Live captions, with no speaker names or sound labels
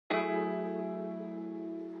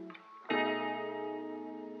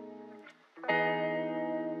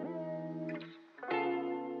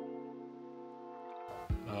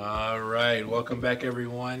right, welcome back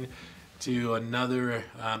everyone to another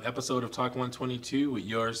episode of Talk 122 with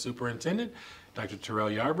your superintendent, Dr. Terrell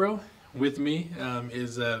Yarbrough. With me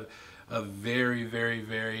is a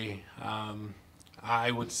very,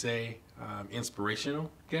 I would say,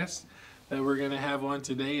 inspirational guest that we're going to have on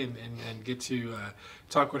today and get to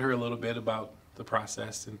talk with her a little bit about the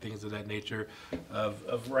process and things of that nature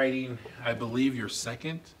of writing, I believe, your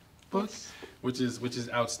second book, Yes. which is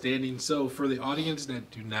outstanding. So for the audience that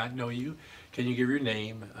do not know you, can you give your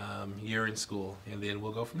name, year in school, and then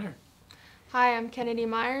we'll go from there. Hi, I'm Kennedie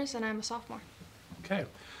Meyers, and I'm a sophomore. Okay,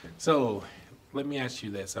 so let me ask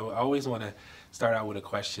you this. I always want to start out with a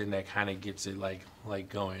question that kind of gets it like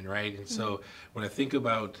going, right? And so when I think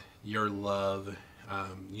about your love,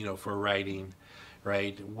 for writing,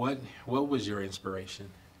 right? What was your inspiration?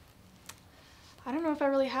 I don't know if I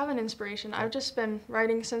really have an inspiration. I've just been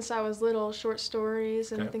writing since I was little, short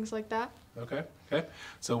stories and Okay. things like that. Okay.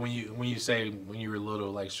 So when you say when you were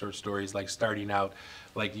little, like short stories, like starting out,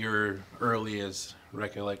 like your earliest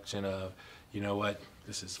recollection of, you know what,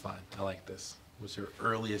 this is fun. I like this. What's your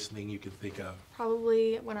earliest thing you can think of?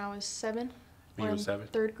 Probably when I was 7. When you or were 7?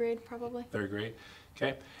 Third grade, probably. Third grade.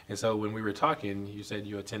 Okay. And so when we were talking, you said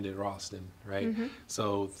you attended Ralston, right? Mm-hmm.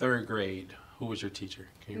 So third grade, who was your teacher?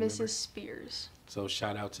 Can you remember? Mrs. Spears. So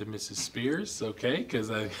shout out to Mrs. Spears, okay?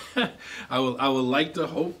 Because I would like to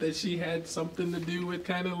hope that she had something to do with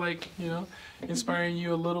kind of like, inspiring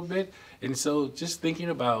you a little bit. And so just thinking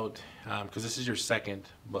about, because this is your second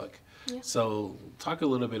book. Yeah. So talk a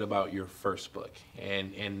little bit about your first book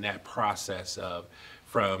and that process of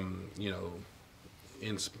from,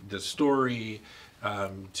 in the story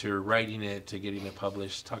to writing it to getting it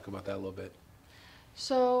published. Talk about that a little bit.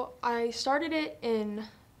 So I started it in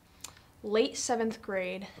late 7th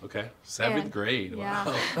grade. Okay, 7th grade. Yeah.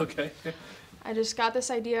 Wow. Okay. I just got this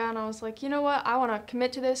idea and I was like, you know what, I want to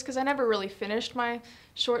commit to this because I never really finished my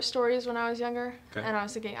short stories when I was younger. Okay. And I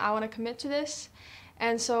was thinking, I want to commit to this.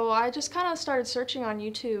 And so I just kind of started searching on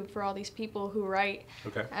YouTube for all these people who write.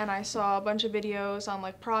 Okay. And I saw a bunch of videos on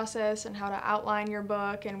like process and how to outline your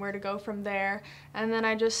book and where to go from there. And then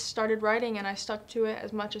I just started writing and I stuck to it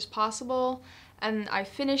as much as possible. And I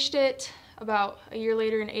finished it about a year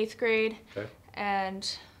later in 8th grade. Okay.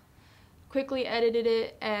 And quickly edited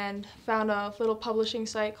it and found a little publishing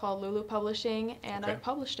site called Lulu Publishing, and I Okay.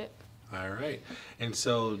 published it. All right. And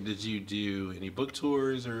so did you do any book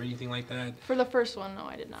tours or anything like that? For the first one, no,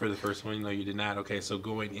 I did not. For the first one, no, you did not. Okay, so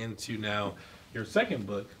going into now your second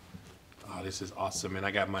book. Oh, this is awesome. And I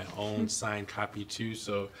got my own signed copy too.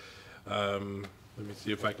 So let me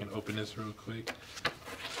see if I can open this real quick.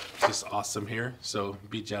 Just awesome here. So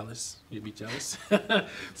be jealous. You be jealous.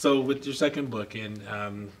 So with your second book and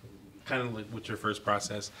kind of like with your first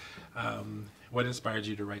process, what inspired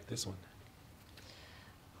you to write this one?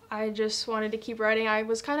 I just wanted to keep writing. I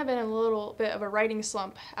was kind of in a little bit of a writing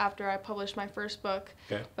slump after I published my first book.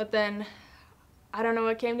 Okay. But then, I don't know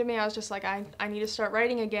what came to me. I was just like, I need to start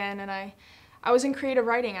writing again. And I was in creative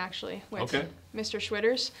writing, actually, with Okay. Mr.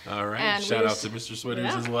 Schwitters. All right. And we Shout out just- to Mr. Switters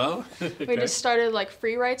Yeah. as well. We Okay. just started like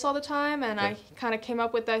free writes all the time, and Okay. I kind of came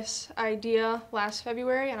up with this idea last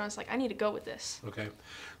February, and I was like, I need to go with this. Okay.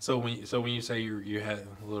 So when you say you had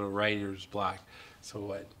a little writer's block, so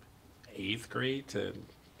what, 8th grade to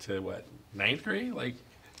what, 9th grade? Like,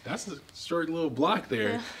 that's a short little block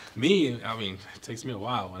there. Yeah. Me, I mean, it takes me a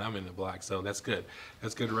while when I'm in the block, so that's good.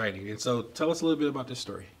 That's good writing. And so tell us a little bit about this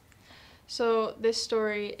story. So this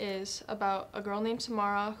story is about a girl named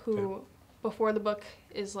Samara who, Okay. before the book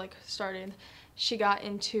is like started, she got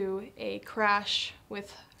into a crash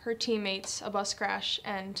with her teammates, a bus crash,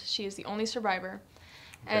 and she is the only survivor.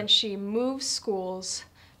 Okay. And she moves schools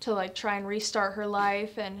to like try and restart her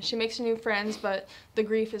life, and she makes new friends, but the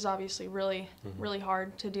grief is obviously really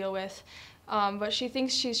hard to deal with. But she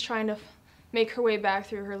thinks she's trying to make her way back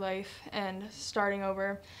through her life and starting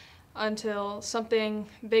over until something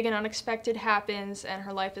big and unexpected happens and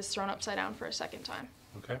her life is thrown upside down for a second time.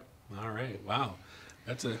 Okay. All right. Wow.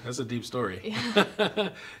 That's a deep story. Yeah.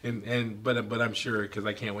 but I'm sure, because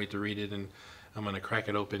I can't wait to read it, and I'm gonna crack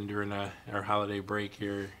it open during our holiday break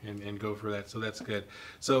here and go for that. So that's good.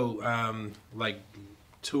 So like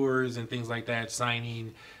tours and things like that,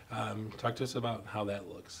 signing. Talk to us about how that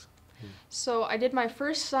looks. So I did my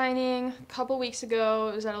first signing a couple weeks ago.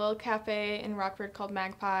 It was at a little cafe in Rockford called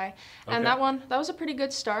Magpie. And Okay. that was a pretty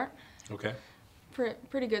good start. Okay.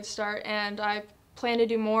 Pretty good start. And I plan to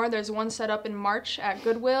do more. There's one set up in March at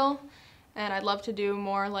Goodwill. And I'd love to do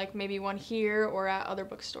more, like maybe one here or at other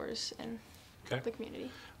bookstores in Okay. the community.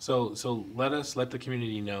 So let the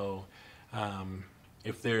community know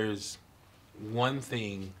if there's one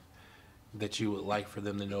thing that you would like for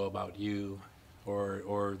them to know about you,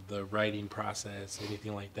 or the writing process,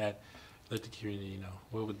 anything like that? Let the community know.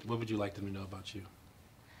 What would you like them to know about you?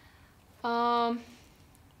 I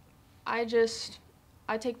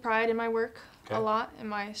take pride in my work Okay. a lot, in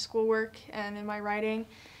my schoolwork and in my writing,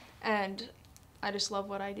 and I just love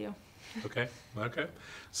what I do. Okay. Okay.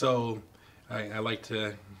 So I like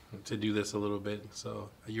to do this a little bit. So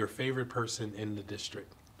your favorite person in the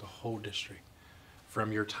district, the whole district,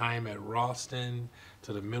 from your time at Ralston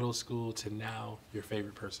to the middle school to now, your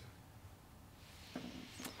favorite person.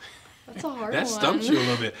 That's a hard That one. stumps you a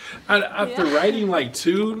little bit. After Yeah. writing like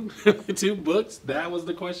two books, that was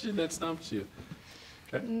the question that stumps you.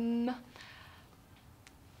 Okay.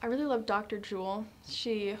 I really love Dr. Jewel.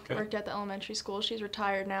 She Okay. worked at the elementary school. She's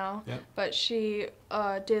retired now, Yep. but she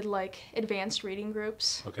did like advanced reading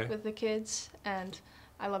groups Okay. with the kids, and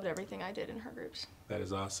I loved everything I did in her groups. That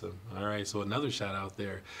is awesome. All right, so another shout out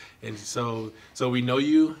there. And so we know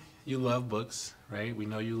you love books, right? We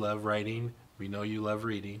know you love writing. We know you love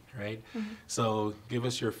reading, right? Mm-hmm. So give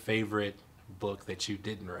us your favorite book that you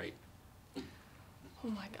didn't write. Oh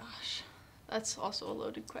my gosh. That's also a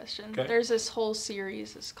loaded question. Okay. There's this whole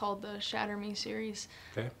series. It's called the Shatter Me series.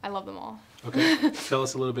 Okay. I love them all. Okay. Tell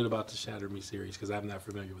us a little bit about the Shatter Me series, because I'm not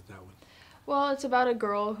familiar with that one. Well, it's about a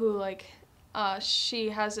girl who she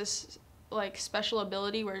has this like special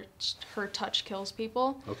ability where her touch kills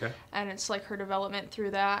people. Okay. And it's like her development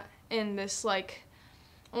through that in this like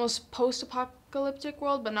almost post-apocalyptic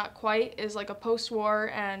world, but not quite, is like a post-war,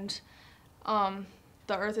 and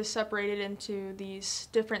the earth is separated into these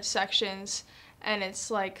different sections, and it's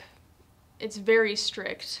very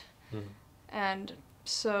strict. Mhm. And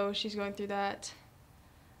so she's going through that.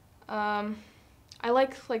 I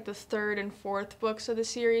like the third and fourth books of the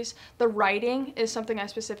series. The writing is something I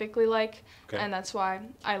specifically like, Okay. and that's why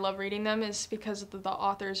I love reading them, is because the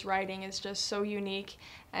author's writing is just so unique,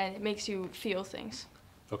 and it makes you feel things.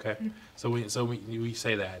 Okay. So we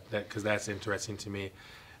say that because that's interesting to me.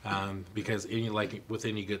 Because with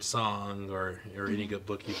any good song or any good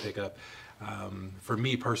book you pick up, for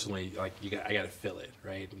me personally, like I got to feel it,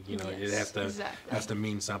 right? You know, it Yes, has to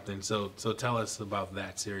mean something. So tell us about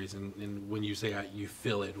that series, and when you say you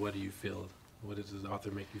feel it, what do you feel? What does the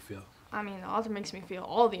author make you feel? I mean, the author makes me feel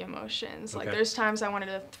all the emotions. Like, Okay. there's times I wanted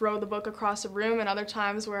to throw the book across the room, and other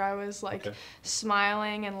times where I was Okay.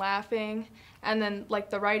 smiling and laughing. And then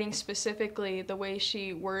the writing specifically, the way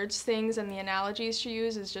she words things and the analogies she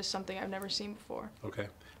uses is just something I've never seen before. Okay.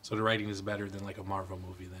 So the writing is better than like a Marvel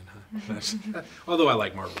movie then, huh? Although I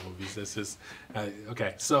like Marvel movies, this is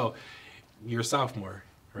okay. So you're a sophomore,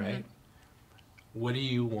 right? Mhm. What do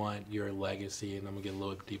you want your legacy? And I'm gonna get a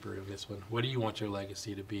little deeper in this one. What do you want your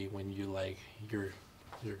legacy to be when you're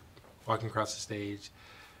walking across the stage?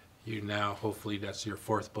 You now, hopefully, that's your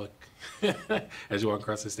fourth book as you walk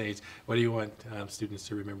across the stage. What do you want students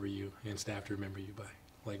to remember you and staff to remember you by?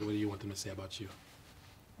 Like, what do you want them to say about you?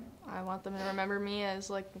 I want them to remember me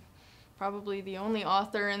as probably the only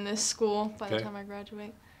author in this school by the Okay. time I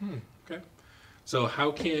graduate. Okay. So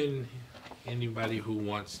how can anybody who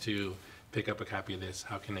wants to pick up a copy of this,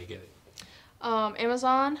 how can they get it?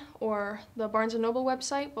 Amazon or the Barnes & Noble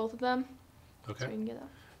website, both of them. Okay. So you can get that.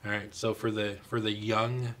 All right. So for the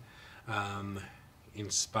young,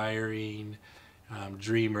 inspiring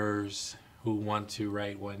dreamers who want to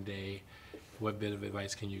write one day, what bit of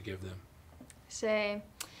advice can you give them? Say,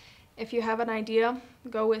 if you have an idea,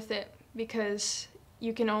 go with it, because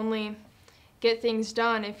you can only get things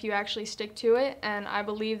done if you actually stick to it, and I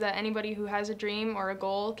believe that anybody who has a dream or a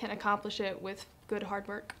goal can accomplish it with good hard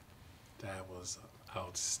work. That was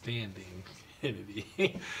outstanding, Kennedy.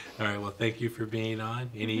 All right. Well, thank you for being on.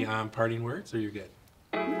 Any parting words, or you're good?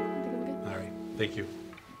 I think I'm good. All right. Thank you.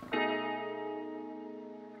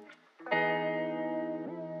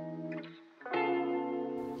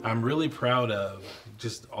 I'm really proud of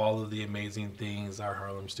just all of the amazing things our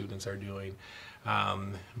Harlem students are doing.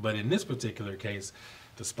 But in this particular case,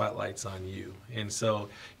 the spotlight's on you. And so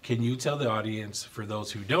can you tell the audience, for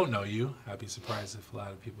those who don't know you, I'd be surprised if a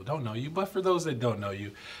lot of people don't know you, but for those that don't know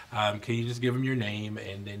you, can you just give them your name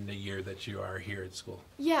and then the year that you are here at school?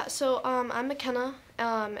 Yeah, so I'm McKenna.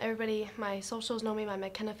 Everybody, my socials know me by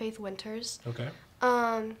McKenna Faith Winters. Okay.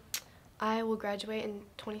 I will graduate in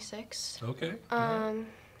 26. Okay.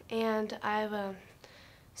 And I'm a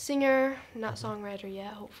singer, not songwriter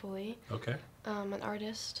yet, hopefully. Okay. An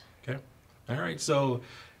artist. Okay. All right. So,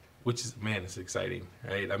 which is, man, it's exciting,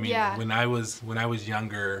 right? I mean, Yeah. when I was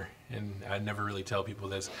younger, and I never really tell people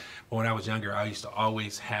this, but when I was younger, I used to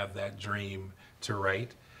always have that dream to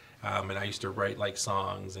write. And I used to write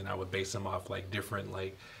songs, and I would base them off different,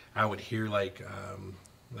 I would hear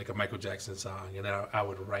like a Michael Jackson song, and then I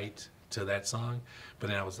would write to that song, but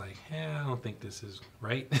then I was like, I don't think this is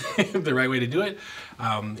right, the right way to do it,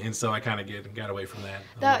 and so I kind of got away from that.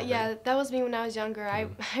 That was me when I was younger. I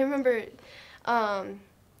remember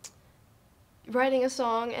writing a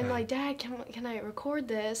song and like, Dad, can I record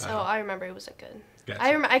this? Oh, I remember it wasn't good.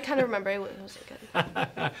 Gotcha. I kind of remember it wasn't good.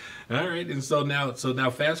 All right, and so now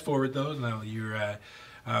fast forward though. Now you're,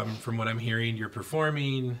 from what I'm hearing, you're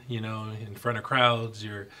performing, in front of crowds.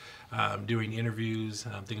 You're doing interviews,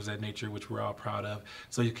 things of that nature, which we're all proud of.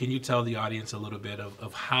 So can you tell the audience a little bit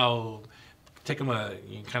of how, take them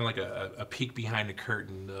kind of like a peek behind the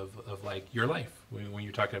curtain of like your life when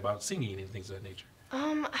you're talking about singing and things of that nature?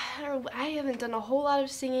 I haven't done a whole lot of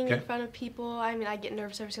singing in front of people. I mean, I get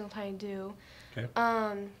nervous every single time I do. Okay.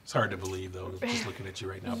 It's hard to believe though, just looking at you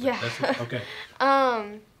right now. But yeah. That's okay.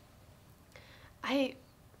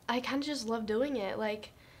 I kind of just love doing it.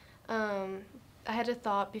 Like, I had a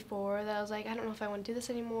thought before that I was like, I don't know if I want to do this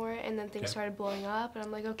anymore, and then things started blowing up, and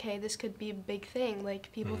I'm like, okay, this could be a big thing. Like,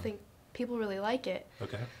 people really like it.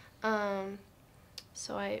 Okay.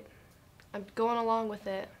 So I'm going along with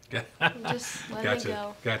it. I'm just letting it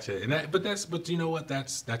go. Gotcha. And but you know what?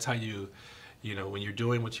 That's how you when you're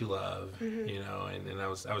doing what you love, and I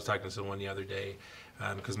was talking to someone the other day,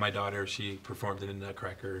 because my daughter, she performed in the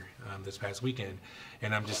Nutcracker this past weekend,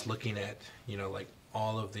 and I'm just looking at like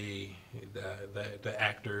all of the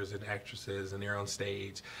actors and actresses, and they're on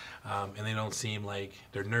stage, and they don't seem like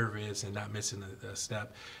they're nervous and not missing a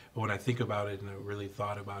step. But when I think about it and I really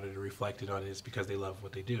thought about it and reflected on it, it's because they love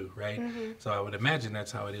what they do, right? So I would imagine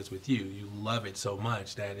that's how it is with you. You love it so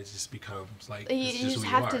much that it just becomes like you just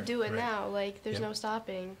have to do it right? now. Like, there's no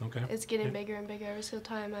stopping. Okay. It's getting bigger and bigger every single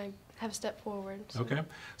time I have a step forward. So. Okay.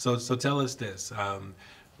 So tell us this.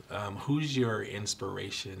 Who's your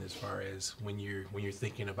inspiration as far as when you're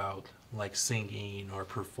thinking about like singing or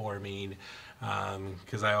performing?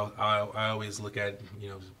 Because I always look at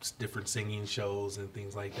different singing shows and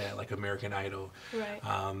things like that, like American Idol, right?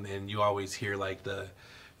 And you always hear like the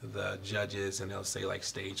judges, and they'll say like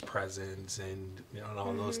stage presence and and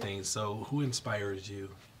all those things. So who inspires you?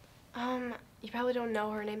 You probably don't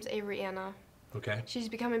know her. Her name's Avery Anna. Okay. She's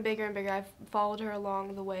becoming bigger and bigger. I've followed her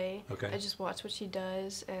along the way. Okay. I just watch what she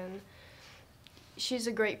does, and she's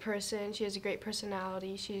a great person. She has a great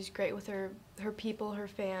personality. She's great with her people, her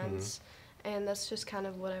fans, and that's just kind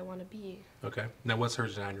of what I want to be. Okay. Now, what's her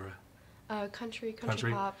genre? Country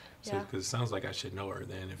pop. So, yeah. because it sounds like I should know her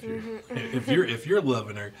then. If you're if you're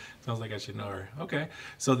loving her, it sounds like I should know her. Okay.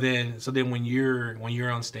 So then when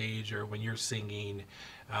you're on stage or when you're singing,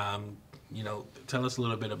 tell us a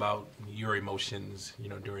little bit about your emotions,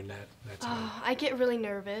 during that time. I get really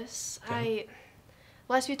nervous. Okay.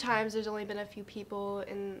 Last few times, there's only been a few people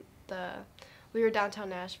we were downtown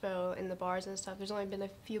Nashville in the bars and stuff. There's only been a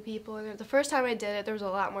few people in there. The first time I did it, there was a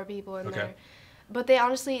lot more people in there. But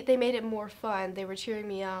they made it more fun. They were cheering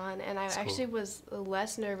me on, and I actually was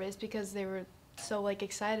less nervous because they were so like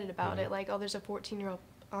excited about it. Like, oh, there's a 14-year-old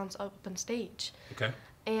up on stage. Okay.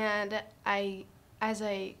 And as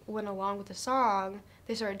I went along with the song,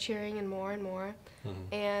 they started cheering and more,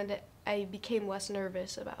 and I became less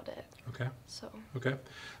nervous about it. Okay. So.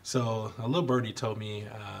 So a little birdie told me,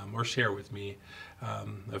 or shared with me,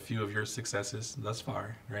 a few of your successes thus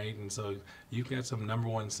far, right? And so you've got some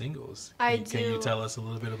 #1 singles. Can you tell us a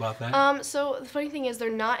little bit about that? So the funny thing is,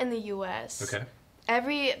 they're not in the U.S. Okay.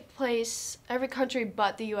 Every country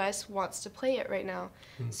but the U.S. wants to play it right now.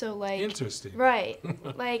 So like. Interesting. Right.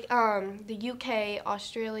 Like the U.K.,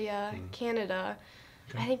 Australia, Canada.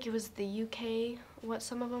 Okay. I think it was the U.K.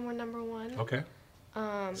 Some of them were #1. Okay.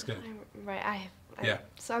 That's good. Right. Yeah.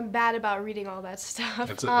 So I'm bad about reading all that stuff.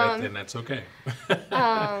 And that's okay.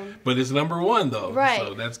 But it's #1 though. Right.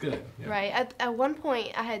 So that's good. Yeah. Right. At one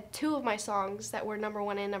point, I had 2 of my songs that were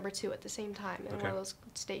 #1 and #2 at the same time in one of those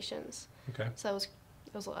stations. Okay. So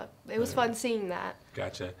it was fun seeing that.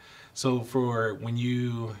 Gotcha. So for when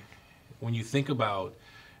you think about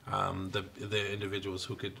the individuals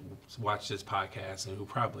who could watch this podcast and who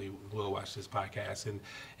probably will watch this podcast,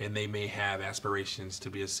 and they may have aspirations to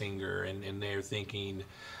be a singer, and they're thinking,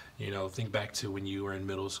 think back to when you were in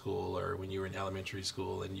middle school or when you were in elementary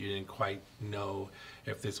school and you didn't quite know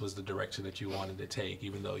if this was the direction that you wanted to take,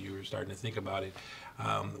 even though you were starting to think about it.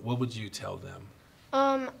 What would you tell them?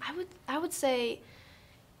 I would say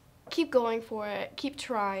keep going for it. Keep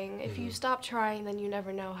trying. If you stop trying, then you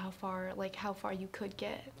never know how far you could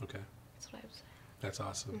get. Okay. That's what I would say. That's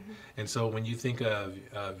awesome. And so when you think of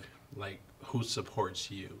like who supports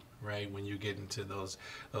you, right? When you get into those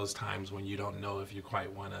times when you don't know if you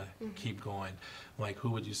quite want to keep going, like who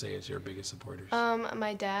would you say is your biggest supporters?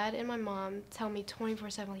 My dad and my mom tell me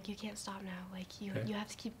 24/7, like, you can't stop now, like you have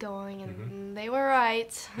to keep going, and they were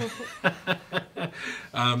right.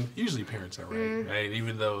 Usually parents are right, right?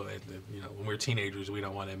 Even though when we're teenagers, we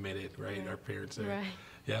don't want to admit it, right? Our parents are, right.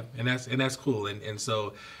 yeah, and that's cool, and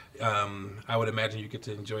so I would imagine you get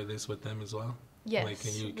to enjoy this with them as well. Yes, like,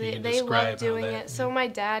 can you they describe love doing how that, it. So my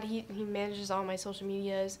dad, he manages all my social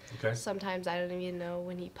medias. Okay. Sometimes I don't even know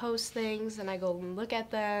when he posts things, and I go and look at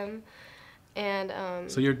them. And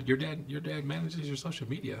so your dad manages your social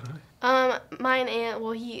media, huh? Mine and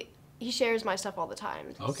he shares my stuff all the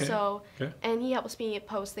time. Okay. So Okay. and he helps me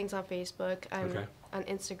post things on Facebook. I'm Okay. an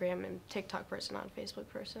Instagram and TikTok person, not a Facebook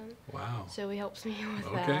person. Wow. So he helps me with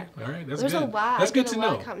Okay. that. All right. That's There's good. a lot. That's I good get to a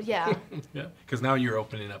lot know. of yeah. Yeah. Because now you're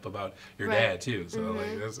opening up about your Right. dad too. So like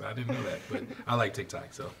I didn't know that, but I like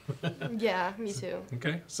TikTok. So. Yeah, me too.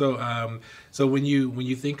 Okay. So so when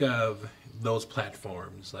you think of those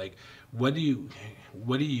platforms, like what do you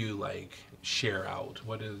like share out?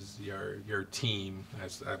 What is your team?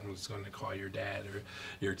 As I'm just going to call your dad or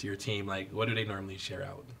your team. Like what do they normally share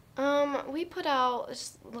out? We put out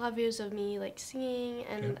just a lot of videos of me like singing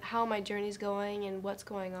and Okay. how my journey's going and what's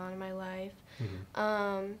going on in my life.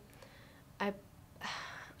 Mm-hmm.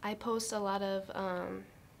 I post a lot of all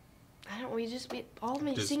of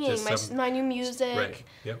me Just singing my new music. Right.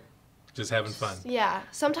 Yep. Just having fun. Yeah.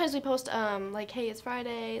 Sometimes we post like, hey, it's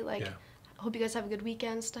Friday, like Yeah. hope you guys have a good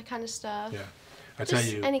weekend, kind of stuff. Yeah. I tell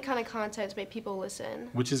Just you. any kind of content to make people listen.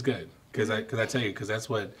 Which is good, because I tell you, because that's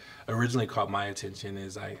what originally caught my attention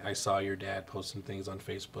is I saw your dad posting things on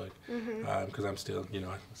Facebook, because I'm still,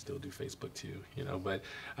 I still do Facebook too, but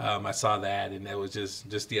I saw that, and that was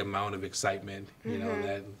just the amount of excitement,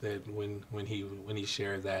 that when he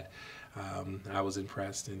shared that, I was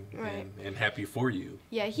impressed and happy for you.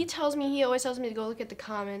 Yeah, he always tells me to go look at the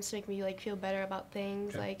comments to make me like feel better about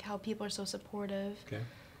things, Okay. like how people are so supportive. Okay.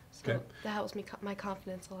 So Okay. that helps me my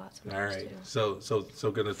confidence a lot sometimes All right. too.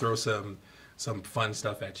 So gonna throw some fun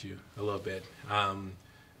stuff at you a little bit. Are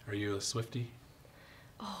you a Swiftie?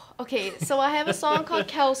 Okay, so I have a song called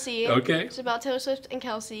Kelsey. Okay. It's about Taylor Swift and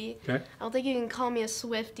Kelsey. Okay. I don't think you can call me a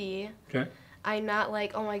Swiftie. Okay. I'm not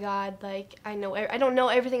like, oh my God, like I don't know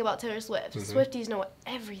everything about Taylor Swift. Mhm. Swifties know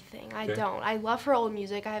everything. I Okay. don't. I love her old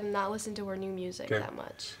music. I have not listened to her new music Okay. that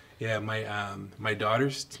much. Yeah, my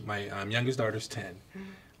youngest daughter's 10,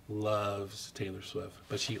 loves Taylor Swift,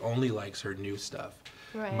 but she only likes her new stuff.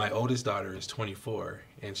 Right. My oldest daughter is 24,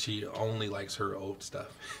 and she only likes her old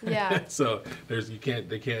stuff. Yeah. So they can't I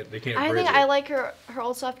bridge think it. I like her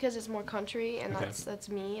old stuff because it's more country, and Okay. that's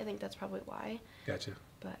me. I think that's probably why. Gotcha.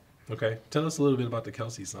 But Okay, tell us a little bit about the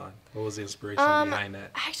Kelsey song. What was the inspiration behind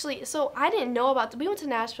that? actually, so I didn't know about. We went to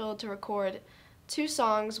Nashville to record 2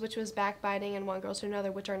 songs, which was Backbiting and One Girl to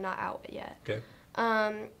Another, which are not out yet. Okay.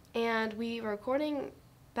 And we were recording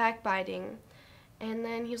Backbiting, and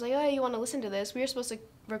then he was like, "Oh, you want to listen to this?" We were supposed to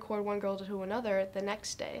record One Girl to Another the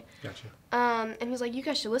next day. Gotcha. And he was like, "You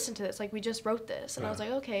guys should listen to this. Like, we just wrote this." And I was like,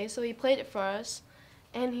 "Okay." So he played it for us,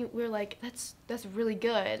 and we were like, "That's really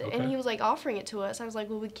good." Okay. And he was like offering it to us. I was like,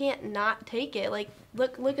 "Well, we can't not take it. Like,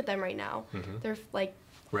 look at them right now. Mhm. They're like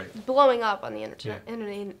Right. blowing up on the internet.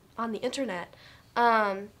 On the internet."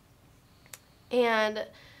 And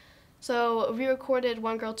so we recorded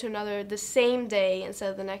One Girl to Another the same day instead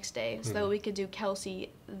of the next day, so that we could do Kelsey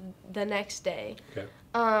the next day. Okay.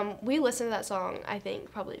 We listened to that song, I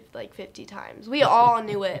think, probably like 50 times. We all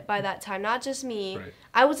knew it by that time, not just me. Right.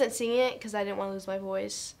 I wasn't singing it because I didn't want to lose my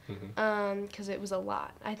voice, Mhm. because it was a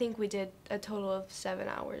lot. I think we did a total of 7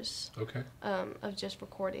 hours Okay. of just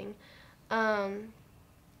recording. And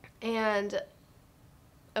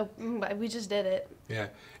we just did it. Yeah,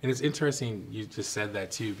 and it's interesting you just said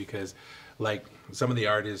that too, because like some of the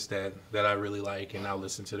artists that I really like, and I'll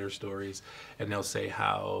listen to their stories, and they'll say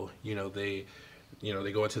how they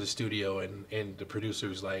go into the studio and the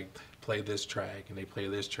producers like play this track and they play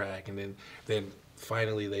this track, and then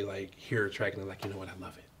finally they like hear a track and they're like, you know what, I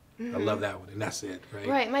love it. I love that one, and that's it, right?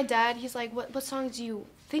 Right. My dad, he's like, what songs are you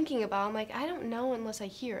thinking about? I'm like, I don't know unless I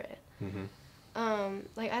hear it. Mm-hmm.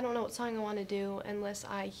 Like, I don't know what song I want to do unless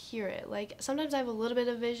I hear it. Like, sometimes I have a little bit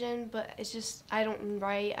of vision, but it's just, I don't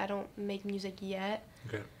write, I don't make music yet,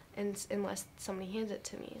 Okay. and unless somebody hands it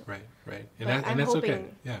to me. Right. But And that's okay.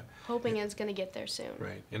 Yeah. Hoping it's going to get there soon.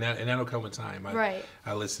 Right, and that'll come with time. Right.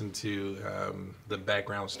 I listen to the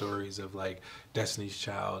background stories of like Destiny's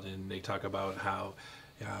Child, and they talk about how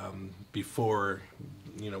before,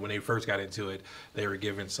 when they first got into it, they were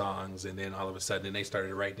given songs, and then all of a sudden they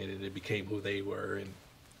started writing it, and it became who they were, and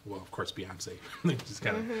well, of course, Beyonce. Just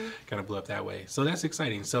kind of blew up that way. So that's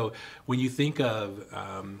exciting. So when you think of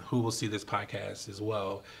who will see this podcast as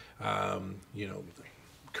well, you know,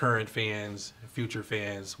 current fans, future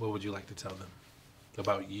fans, what would you like to tell them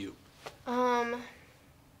about you? I'm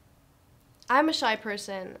a shy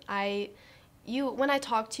person. When I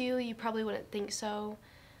talk to you, you probably wouldn't think so.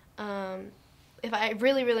 If I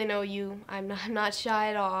really, really know you, I'm not shy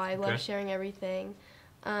at all. I love sharing everything.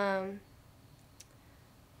 I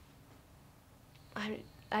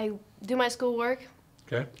do my schoolwork.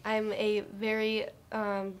 Okay. I'm a very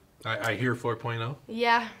I hear 4.0.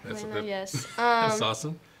 Yeah, That's yes. that's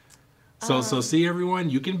awesome. So see everyone,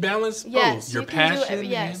 you can balance both your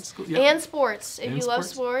passion and school. Yep. And sports. If And you love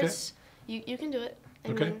sports, sports, you can do it. I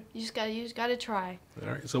Okay. mean, you just gotta try. All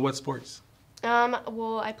right. So what sports?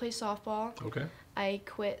 Well, I play softball. Okay. I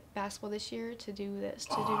quit basketball this year to do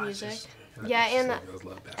music. I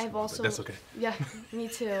love basketball, I've also but that's okay. Yeah, me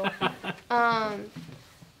too.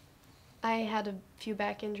 I had a few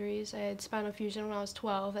back injuries. I had spinal fusion when I was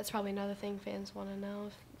 12. That's probably another thing fans want to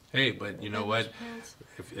know. Hey, but you know what?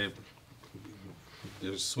 If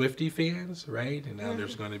there's Swiftie fans, right? And now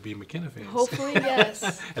there's going to be McKenna fans. Hopefully,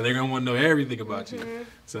 yes. And they're going to want to know everything about you.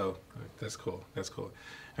 So that's cool. That's cool.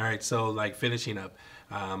 All right. So like finishing up,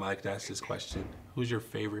 I like to ask this question: who's your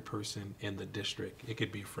favorite person in the district? It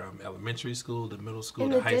could be from elementary school to middle school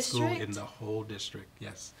to high school, in the whole district.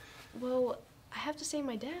 Yes. Well, I have to say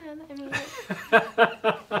my dad. I mean,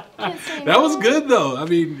 can't say That was good though. I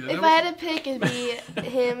mean, if I had to pick, it'd be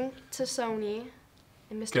him, to Sony,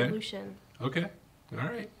 and Mr. Lucian. Okay. All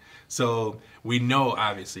right. So we know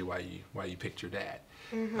obviously why you picked your dad.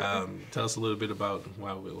 Tell us a little bit about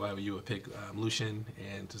why you would pick Lucian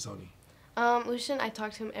and Tassoni. Lucian, I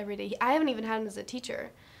talk to him every day. I haven't even had him as a teacher.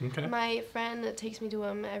 Okay. My friend takes me to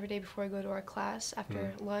him every day before I go to our class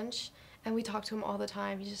after lunch, and we talk to him all the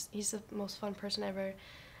time. He's the most fun person ever.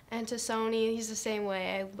 And Tassoni, he's the same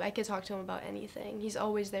way. I could talk to him about anything. He's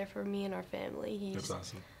always there for me and our family. He's That's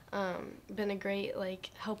awesome. Been a great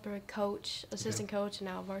helper, coach, assistant coach, and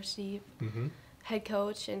now varsity head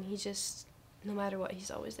coach. And he just, no matter what,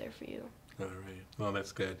 he's always there for you. All right. Well,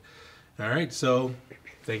 that's good. All right. So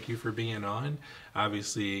thank you for being on.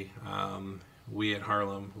 Obviously, we at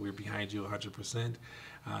Harlem, we're behind you 100%.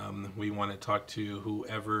 We want to talk to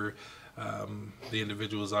whoever the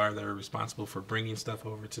individuals are that are responsible for bringing stuff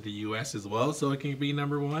over to the U.S. as well, so it can be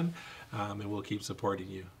number one, and we'll keep supporting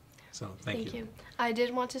you. So thank you. I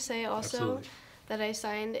did want to say also that I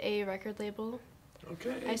signed a record label.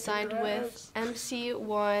 Okay. I signed with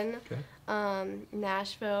MC1,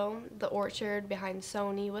 Nashville, The Orchard behind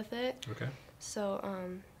Sony with it. Okay. So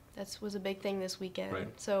that was a big thing this weekend. Right.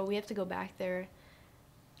 So we have to go back there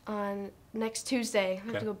on next Tuesday.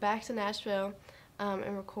 We have to go back to Nashville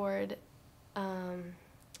and record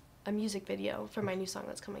a music video for my new song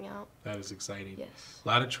that's coming out. That is exciting. Yes. A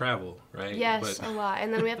lot of travel, right? Yes, a lot.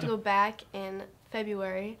 And then we have to go back in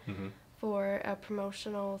February for a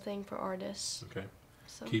promotional thing for artists. Okay.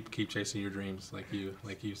 So Keep chasing your dreams, like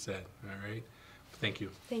you said. All right. Thank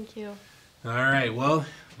you. thank you. All right. Well,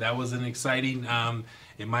 that was an exciting,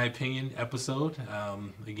 in my opinion, episode.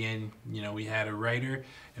 Again, you know, we had a writer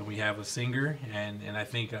and we have a singer, and I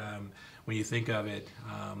think when you think of it,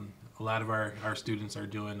 a lot of our students are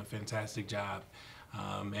doing a fantastic job,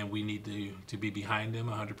 and we need to be behind them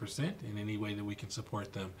 100% in any way that we can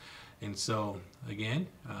support them. And so, again,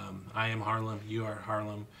 I am Harlem. You are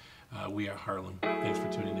Harlem. We are Harlem. Thanks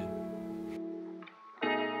for tuning in.